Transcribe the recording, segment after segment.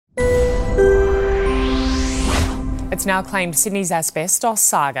It's now claimed Sydney's asbestos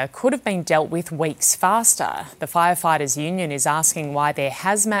saga could have been dealt with weeks faster. The Firefighters Union is asking why their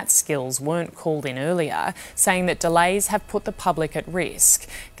hazmat skills weren't called in earlier, saying that delays have put the public at risk.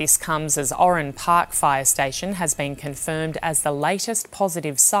 This comes as Oran Park Fire Station has been confirmed as the latest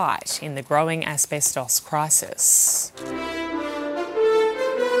positive site in the growing asbestos crisis.